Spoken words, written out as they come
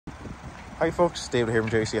Hi folks, David here from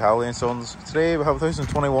JC Howley & Sons. Today we have a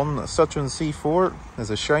 2021 Citroen C4. It's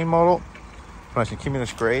a shine model, finished in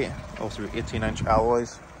Cumulus Grey, also 18-inch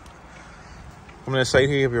alloys. Coming to the side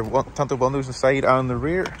here, you have your tinted windows on the side and the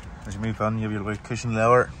rear. As you move on, you have your little cushion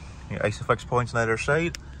leather, your ISOFIX points on either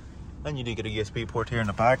side, and you do get a USB port here in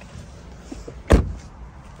the back.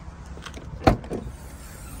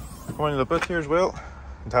 Going to the boot here as well,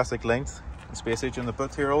 fantastic length and spacage in the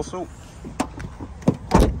boot here also.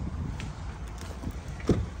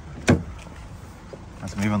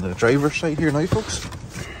 Let's move on to the driver's side here now, folks.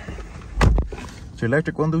 So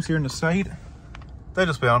electric windows here on the side, they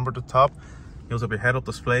display onboard at the top. You also have your head-up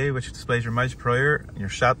display, which displays your miles per hour, and your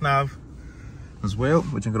sat nav as well,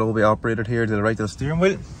 which can all be operated here to the right of the steering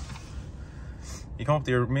wheel. You come up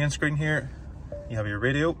to your main screen here, you have your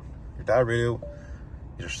radio, your DAB radio,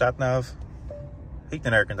 your sat nav, heating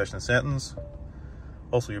and air conditioning settings,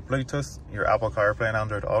 also your Bluetooth, your Apple CarPlay and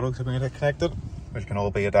Android Auto to be connected, which can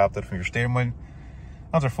all be adapted from your steering wheel,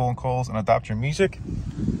 answer phone calls and adapt your music.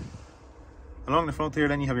 Along the front here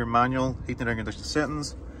then you have your manual heating and air conditioning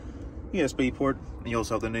settings, USB port, and you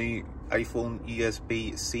also have the new iPhone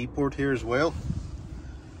USB-C port here as well.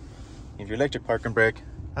 You have your electric parking brake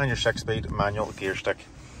and your 6-speed manual gear stick,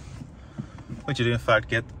 which you do in fact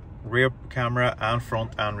get rear camera and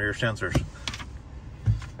front and rear sensors.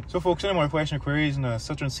 So folks, any more questions or queries on the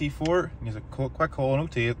Citroen C4, use a quick call on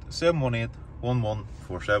 028 718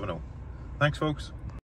 11470. Thanks folks.